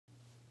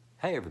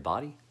Hey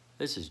everybody,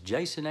 this is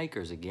Jason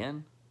Akers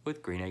again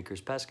with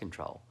Akers Pest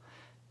Control,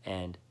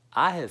 and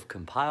I have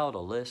compiled a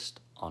list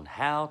on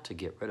how to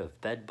get rid of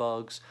bed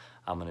bugs.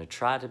 I'm going to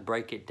try to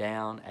break it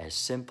down as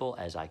simple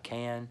as I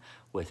can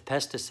with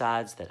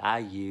pesticides that I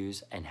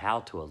use and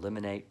how to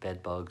eliminate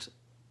bed bugs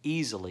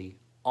easily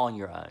on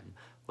your own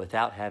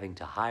without having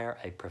to hire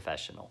a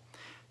professional.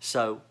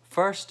 So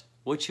first,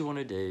 what you want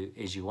to do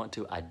is you want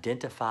to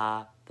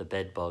identify the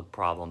bed bug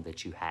problem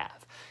that you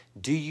have.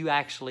 Do you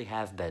actually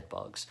have bed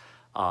bugs?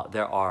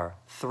 There are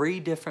 3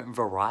 different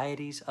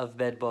varieties of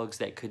bed bugs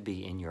that could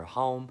be in your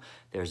home.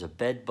 There's a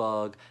bed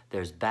bug,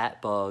 there's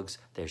bat bugs,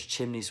 there's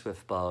chimney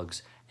swift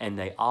bugs, and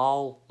they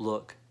all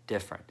look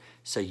different.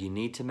 So you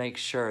need to make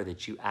sure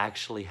that you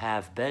actually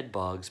have bed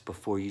bugs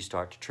before you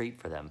start to treat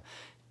for them.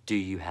 Do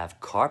you have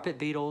carpet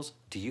beetles?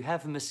 Do you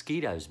have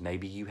mosquitoes?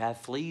 Maybe you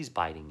have fleas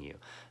biting you.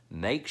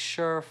 Make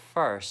sure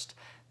first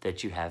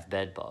that you have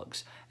bed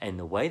bugs. And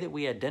the way that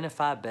we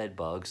identify bed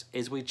bugs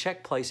is we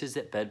check places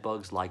that bed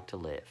bugs like to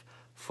live.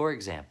 For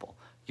example,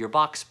 your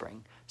box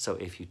spring. So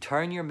if you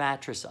turn your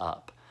mattress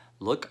up,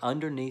 look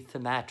underneath the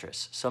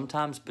mattress.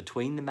 Sometimes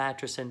between the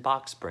mattress and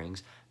box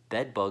springs,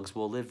 bed bugs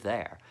will live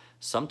there.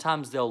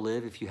 Sometimes they'll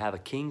live, if you have a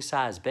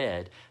king-size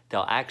bed,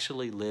 they'll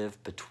actually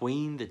live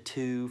between the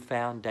 2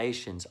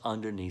 foundations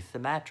underneath the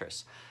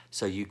mattress.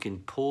 So you can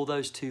pull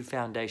those 2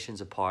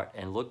 foundations apart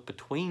and look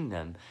between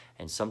them,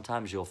 and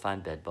sometimes you'll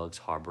find bed bugs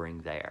harboring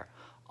there.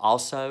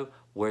 Also,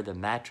 where the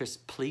mattress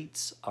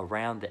pleats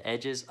around the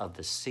edges of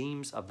the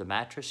seams of the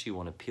mattress, you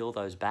want to peel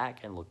those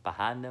back and look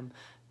behind them.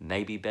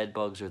 Maybe bed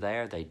bugs are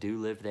there. They do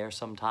live there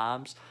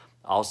sometimes.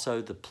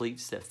 Also, the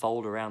pleats that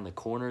fold around the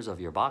corners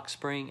of your box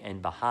spring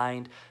and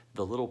behind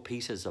the little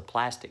pieces of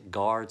plastic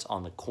guards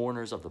on the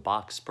corners of the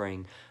box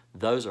spring,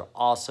 those are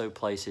also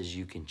places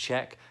you can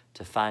check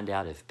to find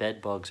out if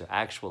bed bugs are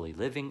actually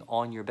living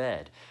on your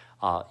bed.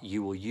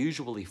 You will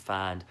usually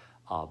find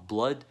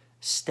blood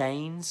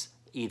stains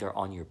either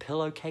on your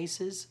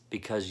pillowcases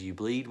because you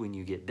bleed when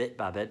you get bit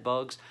by bed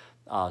bugs,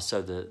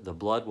 so the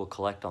blood will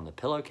collect on the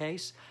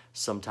pillowcase.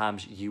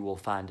 Sometimes you will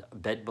find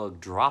bed bug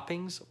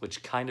droppings,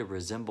 which kind of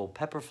resemble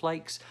pepper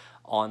flakes,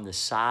 on the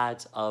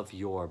sides of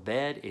your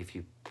bed. If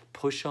you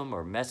push them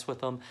or mess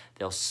with them,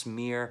 they'll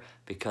smear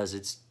because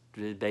it's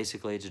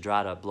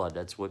dried up blood.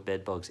 That's what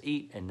bed bugs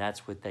eat, and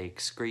that's what they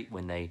excrete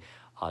when they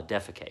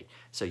defecate.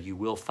 So you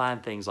will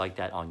find things like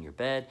that on your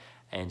bed,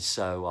 and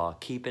so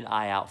keep an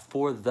eye out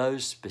for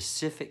those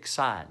specific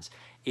signs.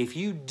 If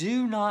you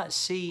do not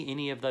see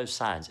any of those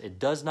signs, it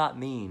does not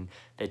mean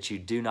that you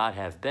do not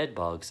have bed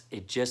bugs.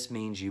 It just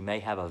means you may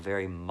have a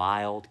very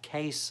mild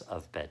case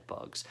of bed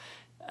bugs.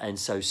 And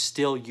so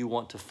still you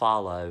want to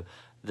follow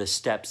the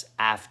steps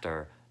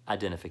after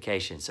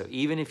identification. So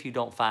even if you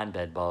don't find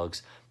bed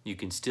bugs, you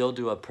can still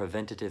do a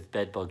preventative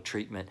bed bug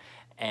treatment.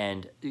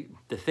 And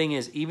the thing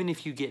is, even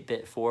if you get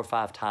bit 4 or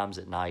 5 times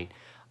at night,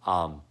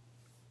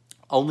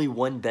 only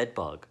 1 bed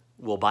bug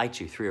will bite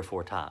you 3 or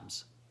 4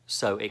 times.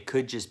 So it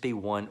could just be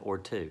 1 or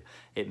 2.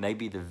 It may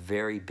be the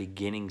very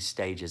beginning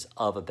stages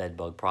of a bed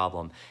bug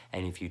problem.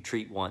 And if you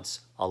treat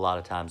once, a lot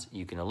of times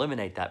you can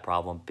eliminate that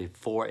problem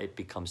before it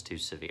becomes too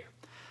severe.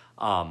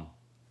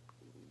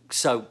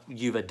 So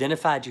you've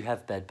identified you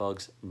have bed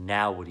bugs.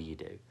 Now what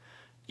do?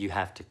 You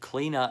have to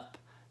clean up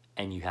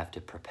and you have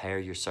to prepare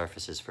your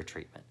surfaces for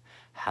treatment.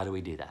 How do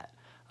we do that?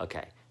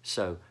 Okay,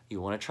 so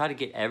you want to try to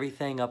get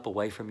everything up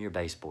away from your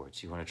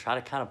baseboards. You want to try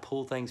to kind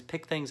of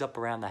pick things up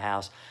around the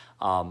house.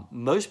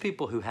 Most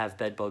people who have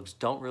bed bugs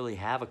don't really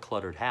have a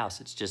cluttered house.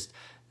 It's just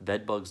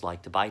bed bugs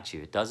like to bite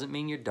you. It doesn't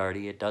mean you're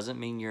dirty. It doesn't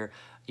mean you're,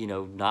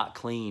 not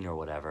clean or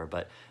whatever,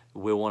 but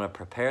we want to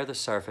prepare the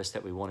surface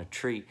that we want to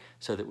treat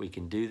so that we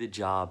can do the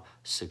job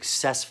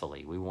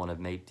successfully. We want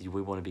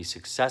to be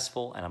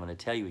successful, and I'm going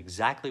to tell you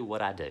exactly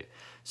what I do.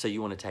 So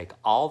you want to take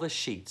all the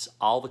sheets,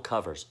 all the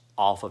covers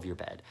off of your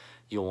bed.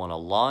 You'll want to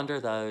launder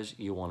those.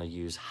 You want to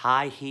use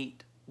high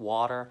heat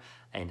water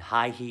and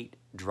high heat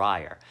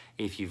dryer.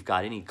 If you've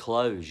got any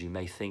clothes you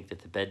may think that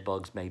the bed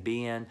bugs may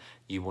be in,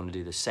 you want to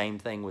do the same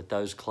thing with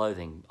those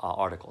clothing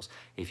articles.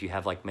 If you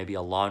have like maybe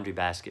a laundry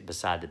basket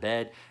beside the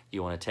bed,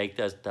 you want to take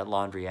that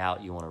laundry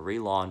out, you want to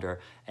re-launder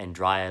and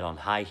dry it on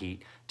high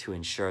heat to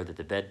ensure that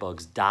the bed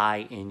bugs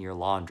die in your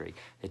laundry,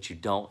 that you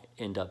don't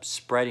end up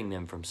spreading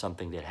them from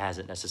something that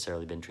hasn't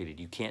necessarily been treated.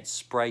 You can't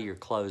spray your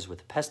clothes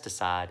with a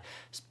pesticide,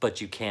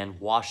 but you can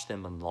wash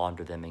them and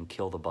launder them and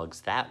kill the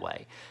bugs that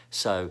way.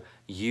 So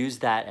use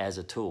that as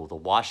a tool. The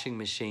washing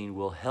machine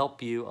will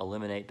help you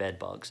eliminate bed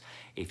bugs.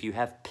 If you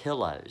have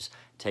pillows,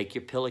 take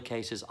your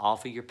pillowcases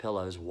off of your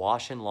pillows,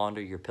 wash and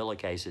launder your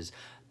pillowcases.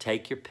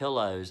 Take your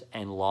pillows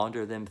and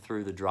launder them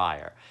through the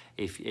dryer.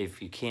 If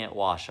you can't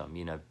wash them,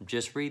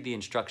 just read the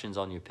instructions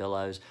on your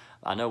pillows.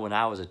 I know when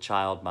I was a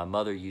child, my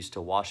mother used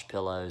to wash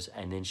pillows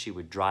and then she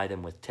would dry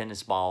them with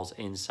tennis balls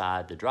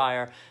inside the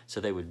dryer so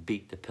they would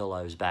beat the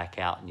pillows back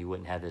out and you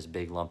wouldn't have this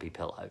big lumpy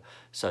pillow.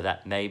 So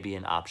that may be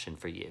an option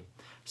for you.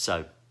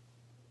 So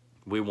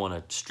We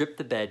want to strip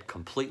the bed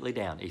completely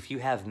down. If you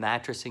have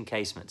mattress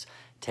encasements,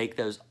 take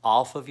those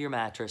off of your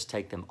mattress,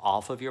 take them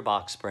off of your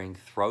box spring,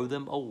 throw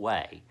them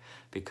away,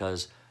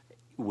 because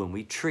when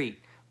we treat,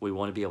 we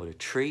want to be able to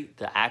treat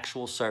the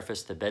actual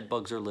surface the bed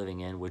bugs are living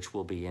in, which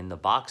will be in the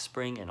box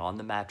spring and on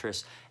the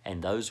mattress,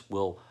 and those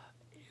will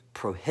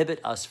prohibit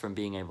us from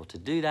being able to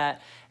do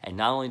that. And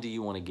not only do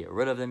you want to get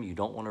rid of them, you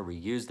don't want to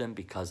reuse them,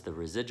 because the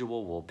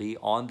residual will be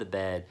on the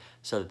bed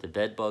so that the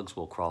bed bugs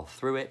will crawl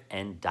through it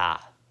and die.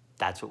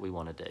 That's what we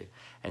want to do.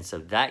 And so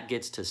that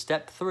gets to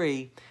step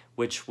 3,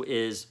 which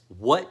is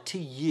what to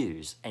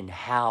use and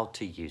how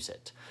to use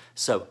it.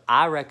 So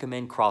I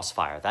recommend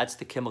Crossfire. That's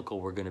the chemical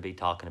we're going to be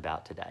talking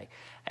about today.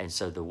 And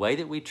so the way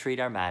that we treat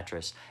our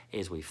mattress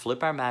is we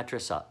flip our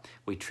mattress up.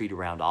 We treat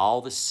around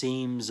all the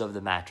seams of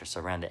the mattress,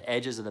 around the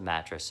edges of the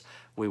mattress.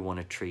 We want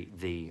to treat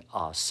the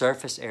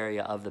surface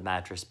area of the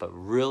mattress, but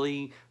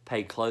really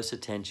pay close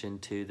attention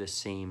to the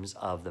seams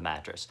of the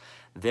mattress.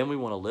 Then we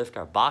want to lift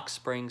our box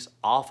springs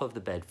off of the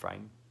bed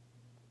frame.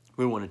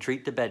 We want to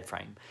treat the bed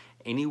frame.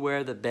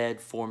 Anywhere the bed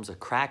forms a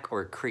crack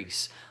or a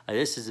crease.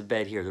 This is a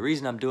bed here. The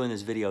reason I'm doing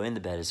this video in the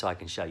bed is so I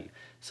can show you.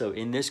 So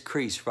in this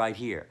crease right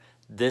here,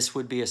 this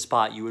would be a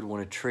spot you would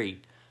want to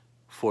treat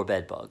for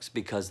bed bugs,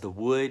 because the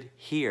wood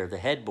here, the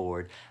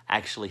headboard,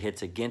 actually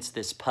hits against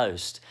this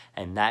post,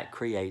 and that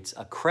creates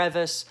a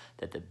crevice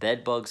that the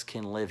bed bugs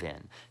can live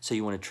in. So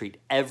you want to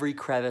treat every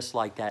crevice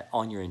like that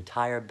on your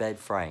entire bed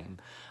frame.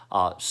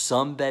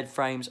 Some bed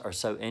frames are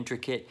so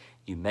intricate,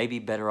 you may be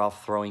better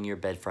off throwing your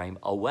bed frame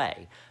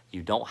away.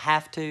 You don't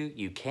have to.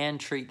 You can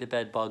treat the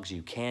bed bugs.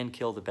 You can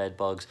kill the bed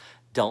bugs.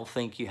 Don't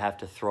think you have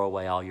to throw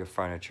away all your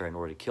furniture in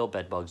order to kill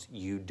bed bugs.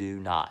 You do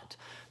not,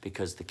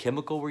 because the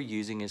chemical we're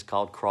using is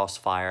called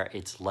Crossfire.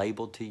 It's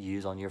labeled to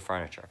use on your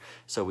furniture.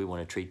 So we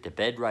want to treat the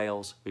bed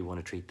rails. We want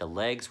to treat the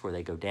legs where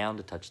they go down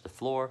to touch the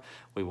floor.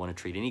 We want to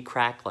treat any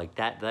crack like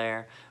that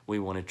there. We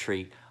want to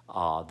treat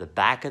the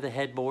back of the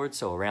headboard,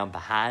 so around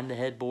behind the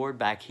headboard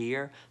back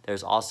here.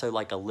 There's also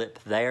like a lip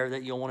there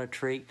that you'll want to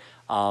treat.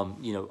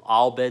 You know,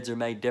 all beds are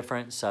made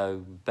different,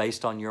 so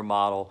based on your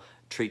model,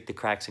 treat the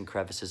cracks and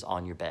crevices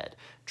on your bed.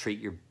 Treat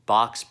your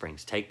box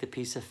springs. Take the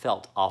piece of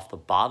felt off the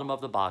bottom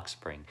of the box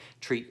spring.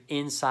 Treat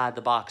inside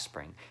the box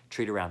spring.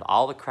 Treat around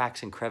all the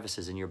cracks and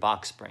crevices in your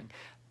box spring.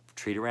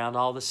 Treat around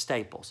all the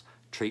staples.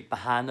 Treat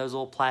behind those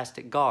little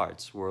plastic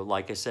guards where,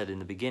 like I said in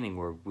the beginning,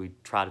 where we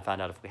try to find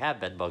out if we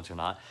have bed bugs or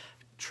not.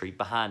 Treat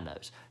behind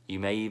those. You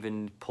may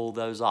even pull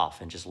those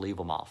off and just leave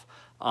them off.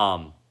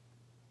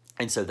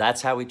 And so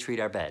that's how we treat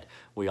our bed.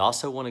 We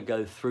also want to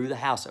go through the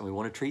house, and we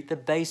want to treat the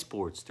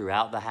baseboards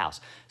throughout the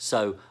house.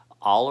 So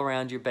all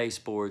around your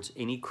baseboards,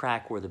 any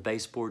crack where the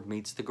baseboard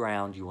meets the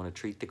ground, you want to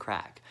treat the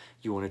crack.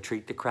 You want to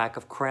treat the crack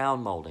of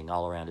crown molding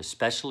all around,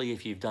 especially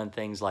if you've done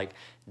things like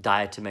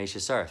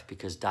diatomaceous earth,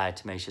 because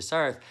diatomaceous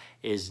earth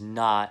is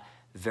not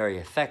very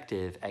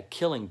effective at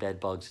killing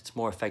bed bugs. It's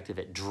more effective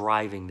at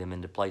driving them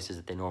into places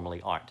that they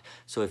normally aren't.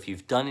 So if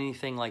you've done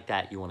anything like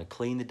that, you want to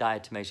clean the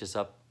diatomaceous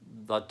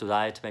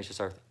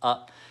earth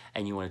up,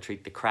 and you want to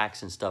treat the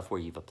cracks and stuff where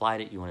you've applied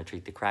it. You want to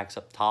treat the cracks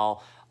up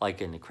tall, like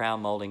in the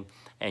crown molding,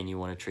 and you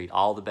want to treat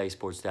all the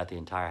baseboards throughout the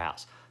entire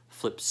house.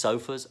 Flip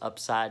sofas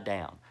upside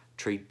down.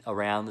 Treat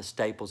around the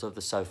staples of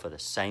the sofa the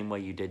same way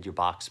you did your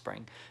box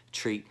spring.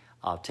 Treat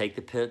take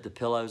the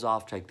pillows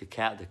off, take the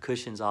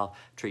cushions off,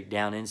 treat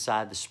down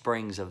inside the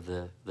springs of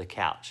the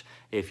couch.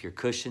 If your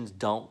cushions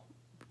don't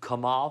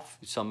come off,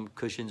 some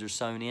cushions are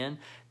sewn in,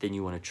 then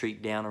you want to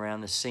treat down around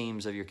the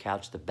seams of your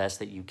couch the best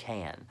that you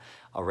can.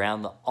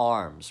 Around the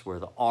arms, where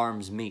the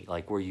arms meet,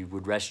 like where you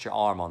would rest your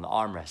arm on the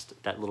armrest,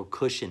 that little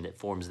cushion that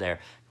forms there,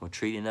 we're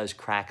treating those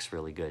cracks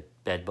really good.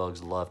 Bed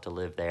bugs love to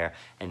live there,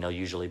 and they'll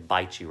usually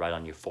bite you right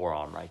on your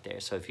forearm right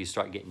there. So if you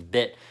start getting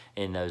bit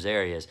in those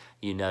areas,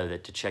 you know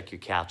that to check your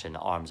couch and the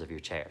arms of your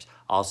chairs.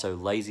 Also,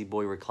 lazy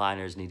boy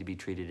recliners need to be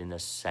treated in the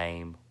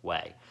same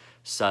way.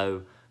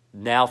 So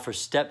now for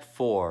step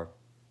 4,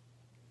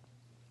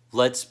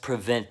 let's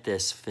prevent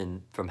this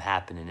from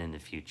happening in the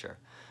future.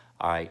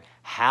 All right,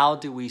 how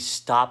do we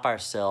stop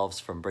ourselves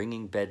from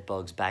bringing bed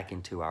bugs back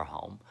into our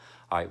home?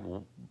 All right,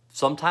 well,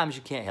 sometimes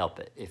you can't help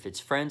it. If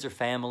it's friends or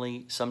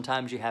family,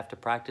 sometimes you have to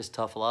practice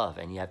tough love,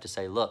 and you have to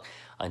say, look,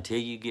 until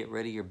you get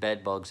rid of your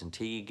bed bugs,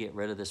 until you get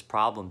rid of this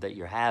problem that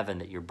you're having,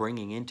 that you're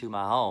bringing into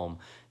my home,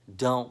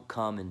 don't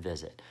come and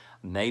visit.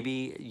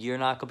 Maybe you're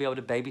not going to be able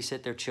to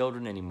babysit their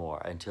children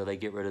anymore until they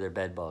get rid of their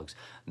bed bugs.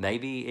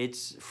 Maybe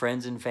it's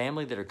friends and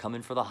family that are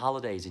coming for the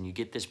holidays, and you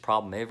get this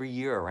problem every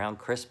year around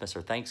Christmas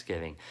or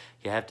Thanksgiving.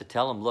 You have to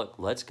tell them, look,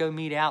 let's go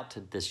meet out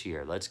this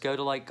year. Let's go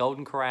to like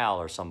Golden Corral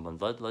or something.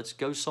 Let's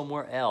go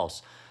somewhere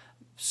else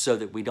so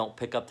that we don't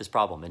pick up this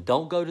problem. And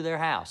don't go to their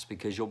house,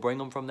 because you'll bring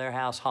them from their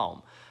house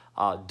home.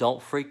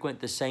 Don't frequent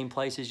the same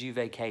places you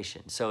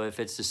vacation. So if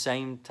it's the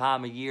same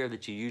time of year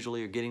that you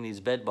usually are getting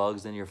these bed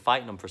bugs, then you're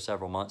fighting them for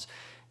several months.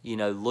 You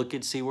know, look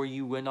and see where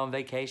you went on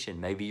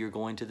vacation. Maybe you're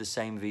going to the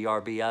same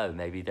VRBO.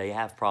 Maybe they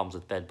have problems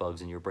with bed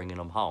bugs and you're bringing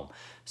them home.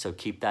 So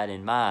keep that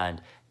in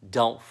mind.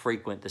 Don't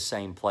frequent the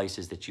same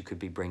places that you could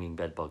be bringing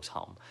bed bugs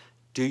home.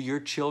 Do your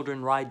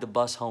children ride the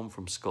bus home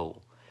from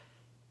school?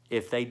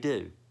 if they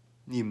do,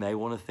 you may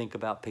want to think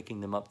about picking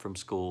them up from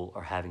school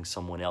or having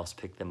someone else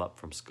pick them up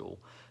from school,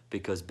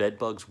 because bed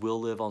bugs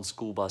will live on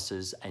school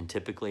buses, and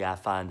typically I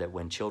find that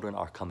when children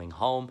are coming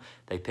home,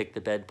 they pick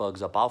the bed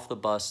bugs up off the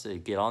bus, they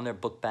get on their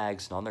book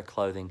bags and on their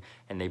clothing,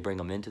 and they bring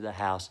them into the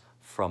house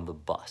from the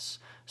bus.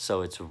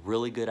 So it's a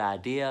really good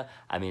idea.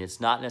 I mean, it's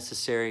not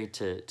necessary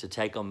to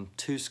take them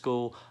to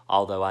school,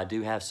 although I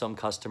do have some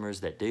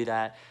customers that do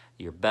that.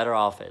 You're better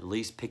off at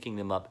least picking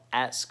them up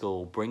at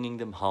school, bringing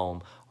them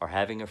home, or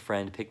having a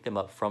friend pick them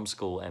up from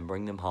school and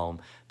bring them home,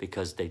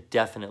 because they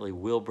definitely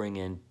will bring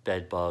in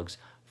bed bugs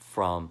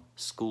from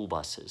school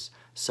buses.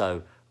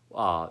 So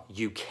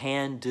you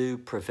can do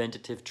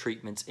preventative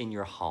treatments in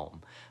your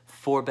home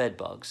for bed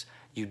bugs.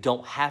 You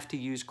don't have to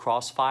use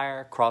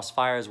crossfire.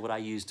 Crossfire is what I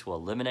use to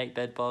eliminate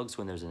bed bugs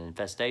when there's an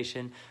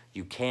infestation.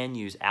 You can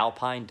use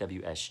Alpine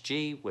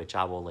WSG, which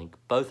I will link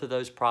both of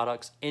those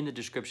products in the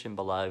description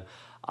below.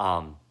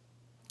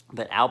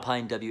 But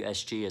Alpine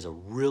WSG is a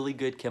really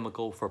good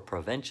chemical for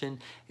prevention.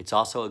 It's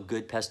also a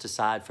good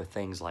pesticide for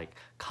things like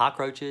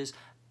cockroaches,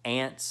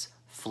 ants,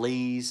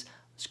 fleas,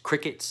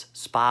 crickets,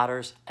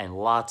 spiders, and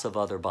lots of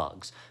other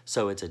bugs.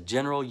 So it's a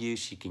general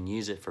use. You can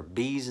use it for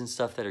bees and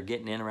stuff that are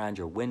getting in around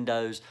your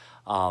windows.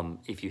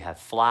 If you have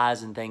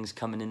flies and things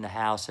coming in the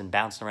house and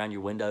bouncing around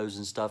your windows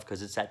and stuff,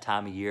 because it's that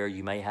time of year,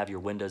 you may have your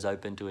windows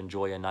open to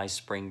enjoy a nice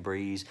spring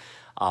breeze.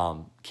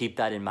 Keep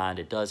that in mind.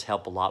 It does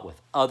help a lot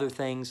with other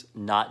things,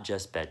 not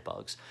just bed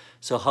bugs.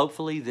 So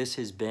hopefully this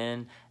has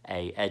been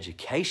an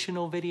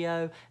educational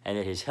video, and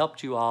it has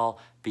helped you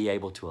all be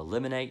able to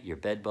eliminate your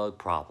bed bug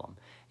problem.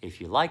 If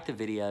you like the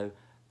video,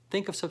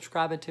 think of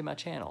subscribing to my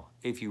channel.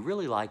 If you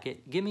really like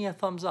it, give me a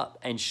thumbs up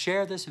and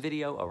share this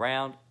video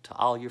around to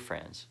all your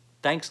friends.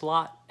 Thanks a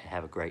lot, and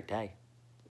have a great day.